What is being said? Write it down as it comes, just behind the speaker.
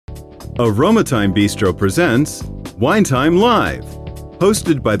Aromatime Bistro presents Wine Time Live,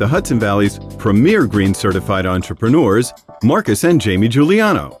 hosted by the Hudson Valley's premier green certified entrepreneurs, Marcus and Jamie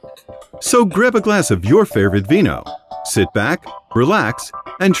Giuliano. So grab a glass of your favorite vino, sit back, relax,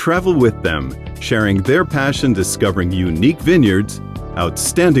 and travel with them, sharing their passion discovering unique vineyards,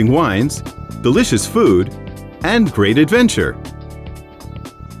 outstanding wines, delicious food, and great adventure.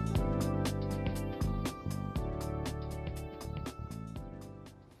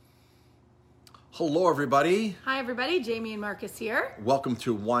 Hello, everybody. Hi, everybody. Jamie and Marcus here. Welcome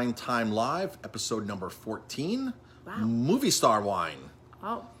to Wine Time Live, episode number 14. Wow. Movie star wine.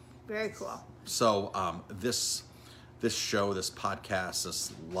 Oh, very cool. So this show, this podcast,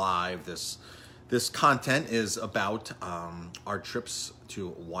 this live, this content is about our trips to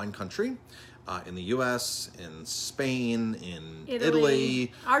wine country in the U.S., in Spain, in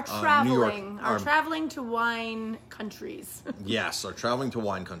Italy. Our New York. traveling to wine countries. Yes, our traveling to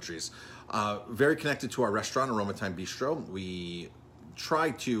wine countries. Very connected to our restaurant, Aromatime Bistro. We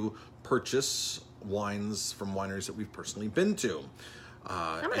try to purchase wines from wineries that we've personally been to.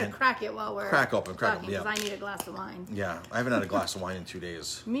 I'm going to crack it while we're crack open, talking, yeah. because I need a glass of wine. Yeah, I haven't had a glass of wine in 2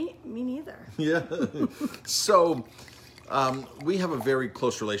 days. Me neither. Yeah. So we have a very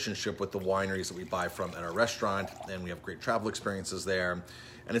close relationship with the wineries that we buy from at our restaurant, and we have great travel experiences there.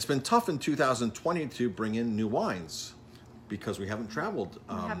 And it's been tough in 2020 to bring in new wines because we haven't traveled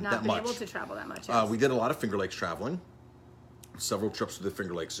We have not that been much. able to travel that much. Yes. We did a lot of Finger Lakes traveling, several trips to the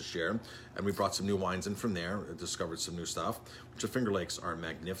Finger Lakes this year, and we brought some new wines in from there, discovered some new stuff, which the Finger Lakes are a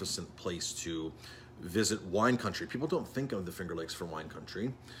magnificent place to visit wine country. People don't think of the Finger Lakes for wine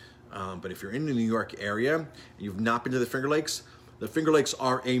country, but if you're in the New York area and you've not been to the Finger Lakes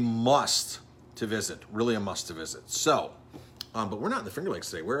are a must to visit, really a must to visit. So, but we're not in the Finger Lakes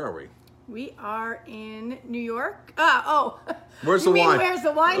today. Where are we? We are in New York. Where's you the mean wine? Where's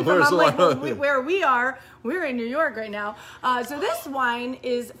the wine Where's from? the I'm like, wine? well, where we are, we're in New York right now. So this wine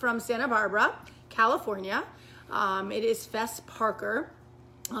is from Santa Barbara, California. It is Fess Parker.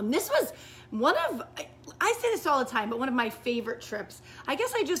 This was one of, I say this all the time, but one of my favorite trips. I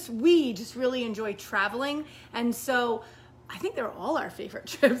guess we just really enjoy traveling. And so I think they're all our favorite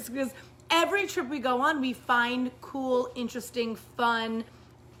trips because every trip we go on, we find cool, interesting, fun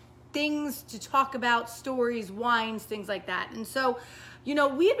things to talk about, stories, wines, things like that. And so,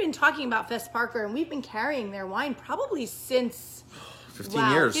 we had been talking about Fess Parker, and we've been carrying their wine probably since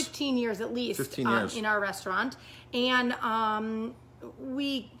 15 years. 15 years at least 15 years. In our restaurant. And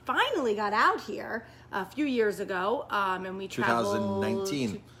we finally got out here a few years ago, and we traveled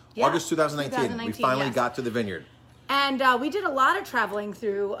 2019. August 2019. We finally got to the vineyard. And we did a lot of traveling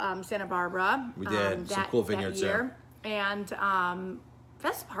through Santa Barbara. We did some cool vineyards there. And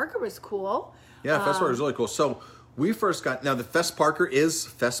Fess Parker was cool. Yeah, Fess Parker was really cool. So we first got, now the Fess Parker is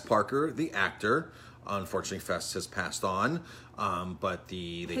Fess Parker, the actor. Unfortunately, Fess has passed on, but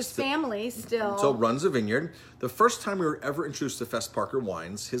his family still runs a vineyard. The first time we were ever introduced to Fess Parker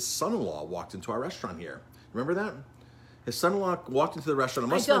wines, his son-in-law walked into our restaurant here. Remember that? His son-in-law walked into the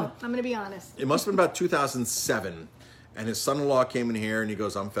restaurant. I'm going to be honest. It must have been about 2007. And his son-in-law came in here and he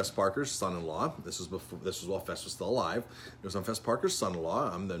goes, I'm Fess Parker's son-in-law. This was while Fess was still alive. He goes, I'm Fess Parker's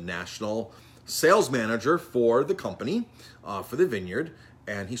son-in-law. I'm the national sales manager for the company, for the vineyard.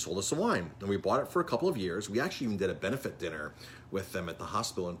 And he sold us some wine. And we bought it for a couple of years. We actually even did a benefit dinner with them at the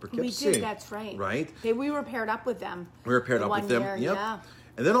hospital in Poughkeepsie. We did, that's right. Right? We were paired up with them. We were paired up with them. Year, yep. Yeah.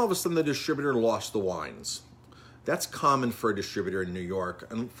 And then all of a sudden the distributor lost the wines. That's common for a distributor in New York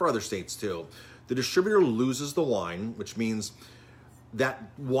and for other states too. The distributor loses the wine, which means that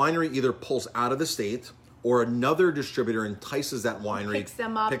winery either pulls out of the state or another distributor entices that winery, picks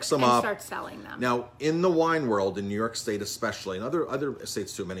them up, and starts selling them. Now, in the wine world, in New York State especially, and other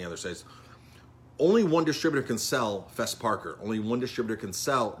states too, many other states, only one distributor can sell Fess Parker. Only one distributor can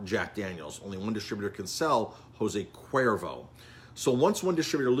sell Jack Daniels. Only one distributor can sell Jose Cuervo. So once one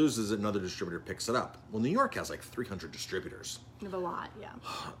distributor loses it, another distributor picks it up. Well, New York has like 300 distributors. We have a lot, yeah.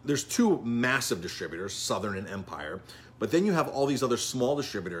 There's two massive distributors, Southern and Empire, but then you have all these other small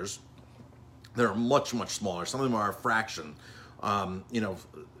distributors that are much, much smaller. Some of them are a fraction.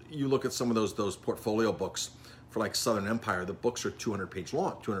 You look at some of those portfolio books for like Southern Empire, the books are 200 pages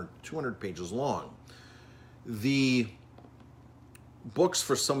long. The books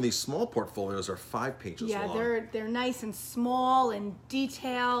for some of these small portfolios are 5 pages long. Yeah, they're nice and small and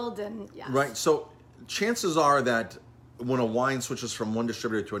detailed and yes. Right. So chances are that when a wine switches from one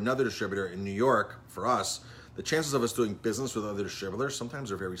distributor to another distributor in New York, for us, the chances of us doing business with other distributors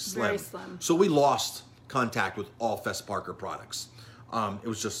sometimes are very slim. Very slim. So we lost contact with all Fess Parker products. That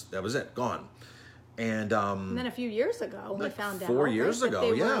was it, gone. And then a few years ago, we like found out 4 years that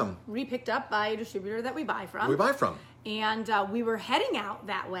ago, they yeah. were re-picked up by a distributor that we buy from. And we were heading out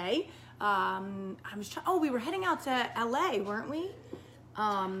that way. We were heading out to LA, weren't we?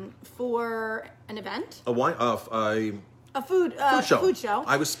 For an event. A food show.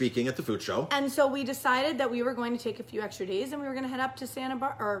 I was speaking at the food show. And so we decided that we were going to take a few extra days and we were going to head up to Santa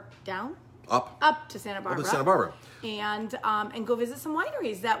Barbara, or down? Up to Santa Barbara. Up to Santa Barbara. And go visit some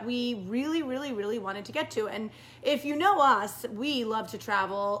wineries that we really, really, really wanted to get to. And if you know us, we love to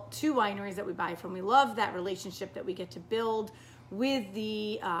travel to wineries that we buy from. We love that relationship that we get to build with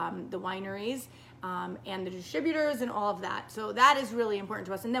the wineries and the distributors and all of that. So that is really important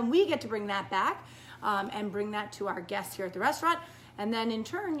to us. And then we get to bring that back and bring that to our guests here at the restaurant. And then in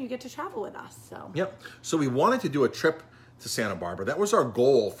turn, you get to travel with us. So Yep. So we wanted to do a trip to Santa Barbara. That was our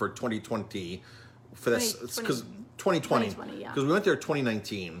goal for 2020. For this, because 2020, because we went there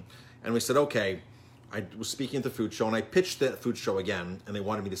 2019, and we said, okay. I was speaking at the food show, and I pitched that food show again, and they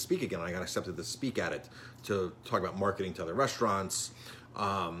wanted me to speak again. I got accepted to speak at it to talk about marketing to other restaurants.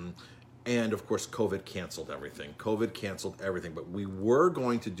 And of course, COVID canceled everything. But we were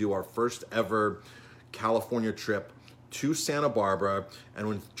going to do our first ever California trip to Santa Barbara, and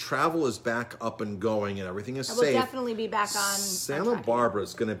when travel is back up and going and everything is safe, we'll definitely be back on Santa Barbara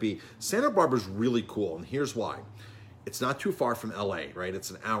is going to be. Santa Barbara's really cool, and here's why. It's not too far from LA, right?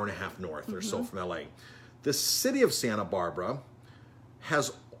 It's an hour and a half north or so from LA. The city of Santa Barbara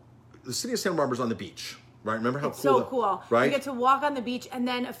is on the beach, right? Remember how it's so cool, right? You get to walk on the beach, and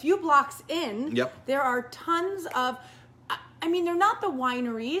then a few blocks in, there are tons of. I mean, they're not the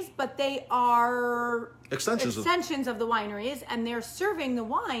wineries, but they are extensions of the wineries, and they're serving the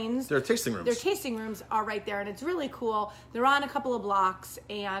wines. Their tasting rooms. Their tasting rooms are right there, and it's really cool. They're on a couple of blocks,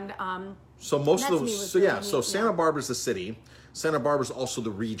 and so most of those. So Santa Barbara's the city. Santa Barbara's also the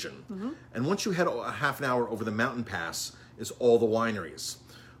region, and once you head a half an hour over the mountain pass, is all the wineries.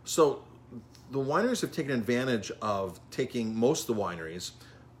 So the wineries have taken advantage of most of the wineries.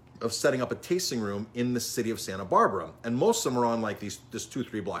 Of setting up a tasting room in the city of Santa Barbara. And most of them are on like this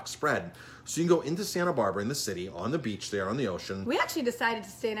 2-3 block spread. So you can go into Santa Barbara in the city, on the beach there, on the ocean. We actually decided to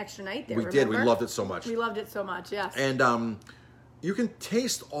stay an extra night there, We did, we loved it so much. Yes. And you can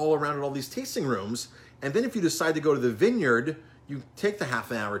taste all around at all these tasting rooms. And then if you decide to go to the vineyard, you take the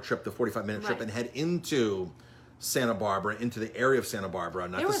half an hour trip, the 45-minute trip, and head into Santa Barbara, into the area of Santa Barbara,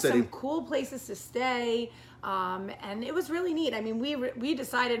 not the city. There were some cool places to stay. And it was really neat. I mean, we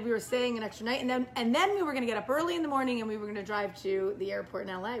decided we were staying an extra night, and then we were going to get up early in the morning, and we were going to drive to the airport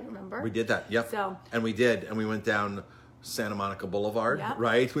in LA. Remember? We did that. Yep. And we did, and we went down Santa Monica Boulevard.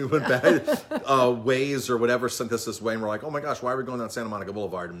 Right? We went back. Waze or whatever sent us this way, and we're like, oh my gosh, why are we going down Santa Monica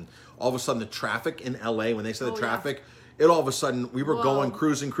Boulevard? And all of a sudden, the traffic in LA, when they said the traffic. It all of a sudden, we were going,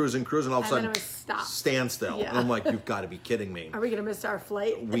 cruising, all of a sudden, it was stopped. Standstill. And I'm like, you've got to be kidding me. Are we going to miss our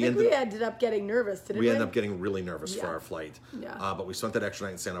flight? I think we ended up getting nervous, didn't we? We ended up getting really nervous for our flight. But we spent that extra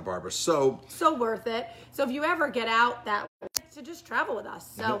night in Santa Barbara. So worth it. So if you ever get out that way, so just travel with us.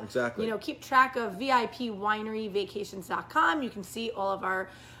 So, keep track of VIPWineryVacations.com. You can see all of our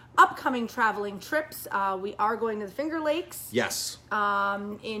upcoming traveling trips. We are going to the Finger Lakes. Yes.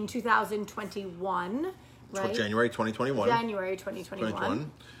 In 2021. Right? January 2021. January 2021.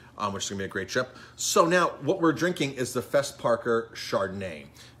 Which is going to be a great trip. So now what we're drinking is the Fess Parker Chardonnay.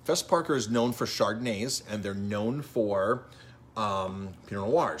 Fess Parker is known for Chardonnays, and they're known for Pinot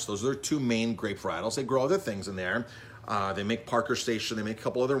Noirs. Those are their two main grape varietals. They grow other things in there. They make Parker Station. They make a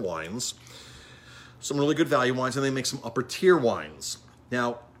couple other wines. Some really good value wines, and they make some upper tier wines.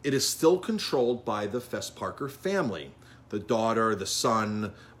 Now, it is still controlled by the Fess Parker family. The daughter, the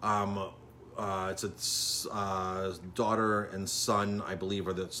son, it's a daughter and son, I believe,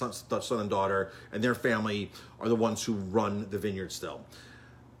 or the son and daughter, and their family are the ones who run the vineyard still.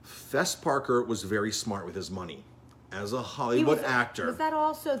 Fess Parker was very smart with his money. As a Hollywood actor. Was that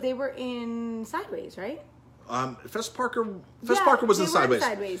also, they were in Sideways, right? Fess Parker was in Sideways.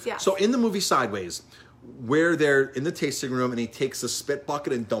 So in the movie Sideways, where they're in the tasting room and he takes a spit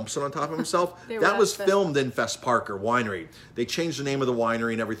bucket and dumps it on top of himself, that was filmed in Fess Parker Winery. They changed the name of the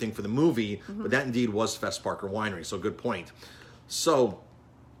winery and everything for the movie, but that indeed was Fess Parker Winery, so good point. So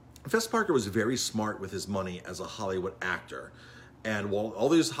Fess Parker was very smart with his money as a Hollywood actor. And while all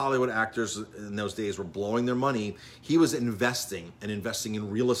these Hollywood actors in those days were blowing their money, he was investing in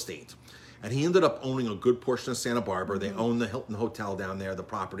real estate. And he ended up owning a good portion of Santa Barbara. They owned the Hilton Hotel down there, the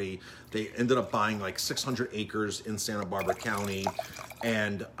property. They ended up buying like 600 acres in Santa Barbara County.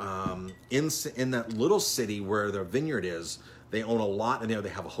 And in that little city where their vineyard is, they own a lot in there. They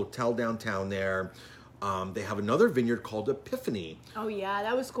have a hotel downtown there. They have another vineyard called Epiphany. Oh yeah,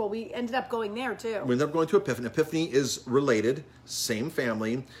 that was cool. We ended up going there too. We ended up going to Epiphany. Epiphany is related, same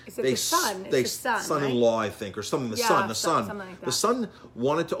family. Is it the son? It's the son, son-in-law, I think, or something. The Yeah, son. something like that. The son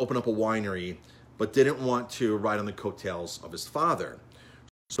wanted to open up a winery, but didn't want to ride on the coattails of his father.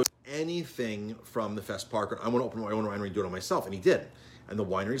 So anything from the Fess Parker, I want to open my own winery and do it on myself, and he did. And the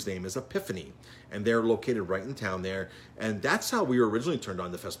winery's name is Epiphany, and they're located right in town there. And that's how we were originally turned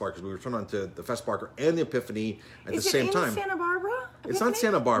on to Fess Parker. We were turned on to the Fess Parker and the Epiphany at the same time. Is it in Santa Barbara? It's not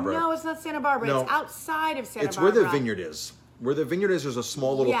Santa Barbara. No, it's not Santa Barbara. No. It's outside of Santa It's Barbara. where the vineyard is. Where the vineyard is, there's a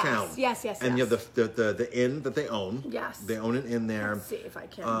small little Yes, town. yes. And you have the inn that they own. Yes. They own an inn there. Let's see if I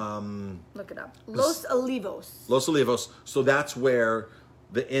can look it up. Los Olivos. Los Olivos. So that's where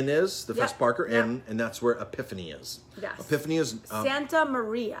the inn is, the Fess Yep, Parker yep. Inn, and that's where Epiphany is. Yes. Epiphany is Santa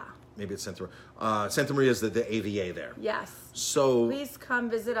Maria. maybe it's Santa Maria. Santa Maria is the AVA there. Yes. So Please come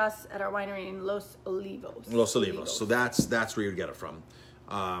visit us at our winery in Los Olivos. Los Olivos. So that's where you get it from.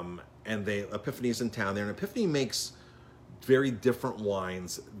 And Epiphany's in town there, and Epiphany makes very different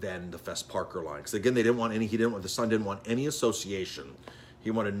wines than the Fess Parker line. Because again, the son didn't want any association. He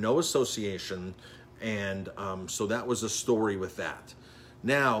wanted no association, and so that was a story with that.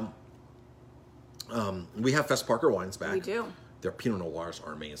 Now, we have Fess Parker wines back. We do. Their Pinot Noirs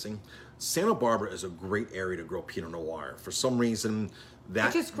are amazing. Santa Barbara is a great area to grow Pinot Noir. For some reason,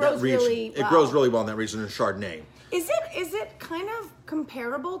 It just grows really it well. grows really well in that region in Chardonnay. Is it kind of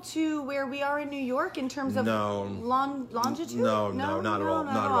comparable to where we are in New York in terms of No. longitude? No, not at all.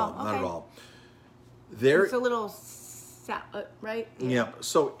 Not Okay. at all. There, It's a little right? yeah.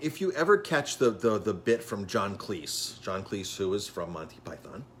 So if you ever catch the bit from John Cleese, who is from Monty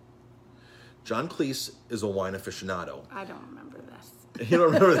Python. John Cleese is a wine aficionado. I don't remember this. You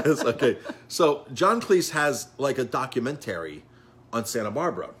don't remember this? Okay. So John Cleese has like a documentary on Santa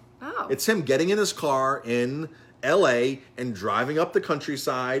Barbara. Oh. It's him getting in his car in LA and driving up the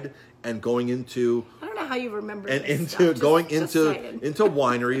countryside and going into I don't know how you remember and this into stuff. going Just into saying. into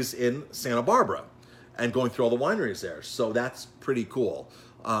wineries in Santa Barbara and going through all the wineries there. So that's pretty cool.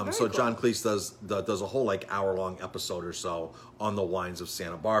 So cool. John Cleese does a whole like hour-long episode or so on the wines of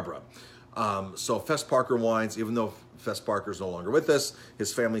Santa Barbara. So Fess Parker wines, even though Fess Parker's no longer with us,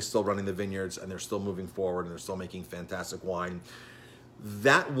 his family's still running the vineyards and they're still moving forward and they're still making fantastic wine.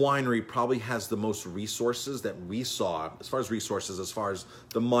 That winery probably has the most resources that we saw, as far as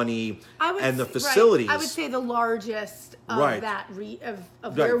the money and the facilities. Right. I would say the largest of Right. that of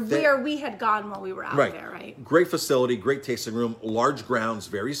Right. where we had gone while we were out there, right? Great facility, great tasting room, large grounds,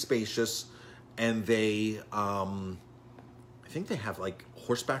 very spacious, and they, I think they have like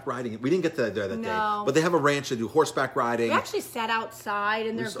horseback riding. We didn't get there that No. day, but they have a ranch that do horseback riding. We actually sat outside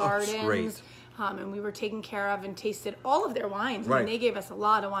in their It was gardens. great. And we were taken care of and tasted all of their wines. Right. And they gave us a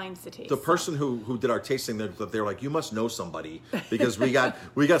lot of wines to taste. The person who did our tasting, they're like, you must know somebody because we got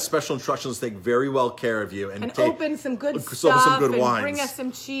special instructions to take very well care of you and open some good open stuff some good and wines. bring us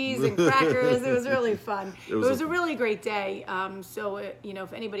some cheese and crackers. It was really fun. It was was a really great day.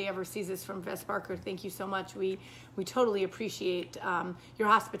 If anybody ever sees us from Fess Parker, thank you so much. We totally appreciate your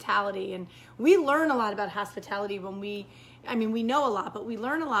hospitality, and we learn a lot about hospitality when we know a lot, but we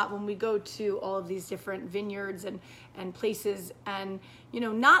learn a lot when we go to all of these different vineyards and places. And,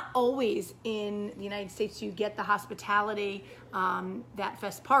 not always in the United States do you get the hospitality that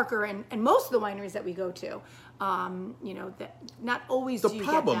Fess Parker and most of the wineries that we go to, that not always do you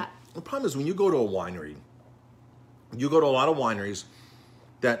get that. The problem is when you go to a winery, you go to a lot of wineries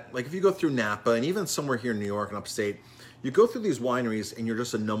that, like if you go through Napa and even somewhere here in New York and upstate, you go through these wineries and you're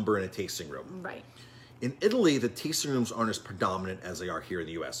just a number in a tasting room. Right. In Italy, the tasting rooms aren't as predominant as they are here in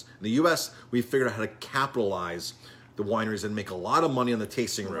the U.S. In the U.S., we figured out how to capitalize the wineries and make a lot of money on the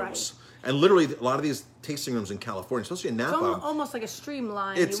tasting rooms. Right. And literally, a lot of these tasting rooms in California, especially in Napa, It's almost like a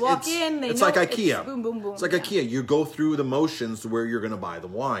streamline. it's You walk in, it's know like IKEA. It's boom, boom, boom. It's like IKEA. You go through the motions to where you're going to buy the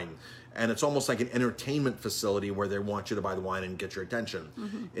wine, and it's almost like an entertainment facility where they want you to buy the wine and get your attention.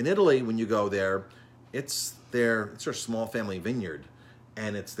 Mm-hmm. In Italy, when you go there, it's their small family vineyard,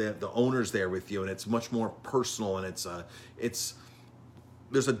 and it's the owner's there with you, and it's much more personal, and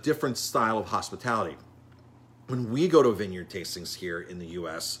there's a different style of hospitality. When we go to vineyard tastings here in the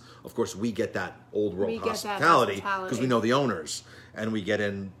U.S., of course, we get that old world hospitality because we know the owners, and we get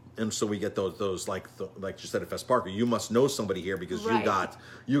in, and so we get those like you said at Fess Parker. You must know somebody here because Right.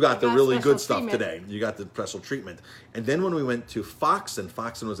 you got the really special good stuff treatment. today. You got the special treatment. And then when we went to Foxen was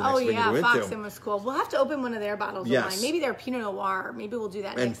the next Oh vineyard yeah, we went to. Foxen was cool. We'll have to open one of their bottles Yes. of wine. Maybe their Pinot Noir. Maybe we'll do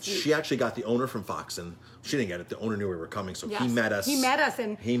that And next week. she actually got the owner from Foxen She didn't get it. The owner knew we were coming, so Yes. he met us. He met us,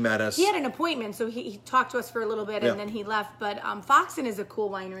 and he met us. He had an appointment, so he talked to us for a little bit, Yeah. and then he left. But Foxton is a cool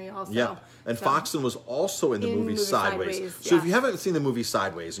winery, also. Yeah, and So, Foxton was also in the movie Sideways. So if yeah. you haven't seen the movie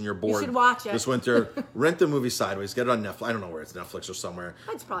Sideways and you're bored should watch it. this winter, rent the movie Sideways. Get it on Netflix. I don't know where it's Netflix or somewhere.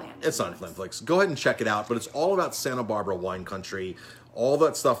 It's probably on Netflix. It's on Netflix. Go ahead and check it out. But it's all about Santa Barbara wine country. All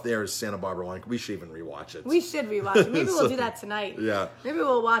that stuff there is Santa Barbara wine. We should even rewatch it. We should rewatch it. Maybe we'll do that tonight. Yeah. Maybe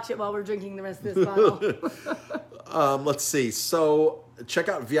we'll watch it while we're drinking the rest of this bottle. Let's see. So check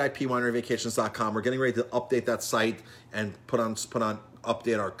out VIPWineryVacations.com. We're getting ready to update that site and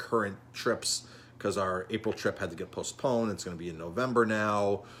update our current trips because our April trip had to get postponed. It's going to be in November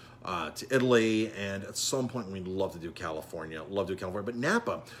now to Italy, and at some point we'd love to do California. But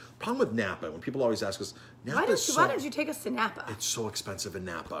Napa. Problem with Napa, when people always ask us, Napa Why don't you take us to Napa? it's so expensive in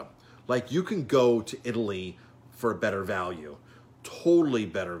Napa. Like, you can go to Italy for a better value, totally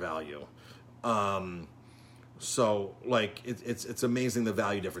better value. So like it's amazing the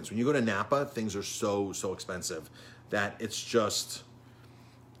value difference. When you go to Napa, things are so expensive that it's just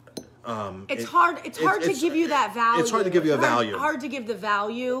It's hard to give you that value. It's hard to give you a value. Hard to give the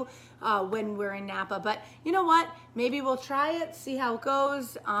value when we're in Napa. But you know what? Maybe we'll try it, see how it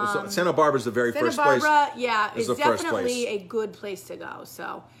goes. So Santa Barbara's the very Santa first Barbara, place. yeah, is it's the first definitely place. a good place to go.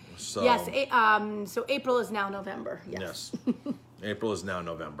 So So- yes, so April is now November. Yes. April is now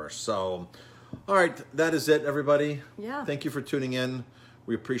November. So, all right, that is it, everybody. Yeah. Thank you for tuning in.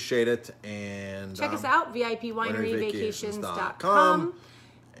 We appreciate it. And Check us out, VIPWineryVacations.com.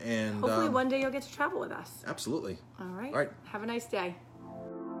 And Hopefully one day you'll get to travel with us. absolutely. All right. All right. Have a nice day.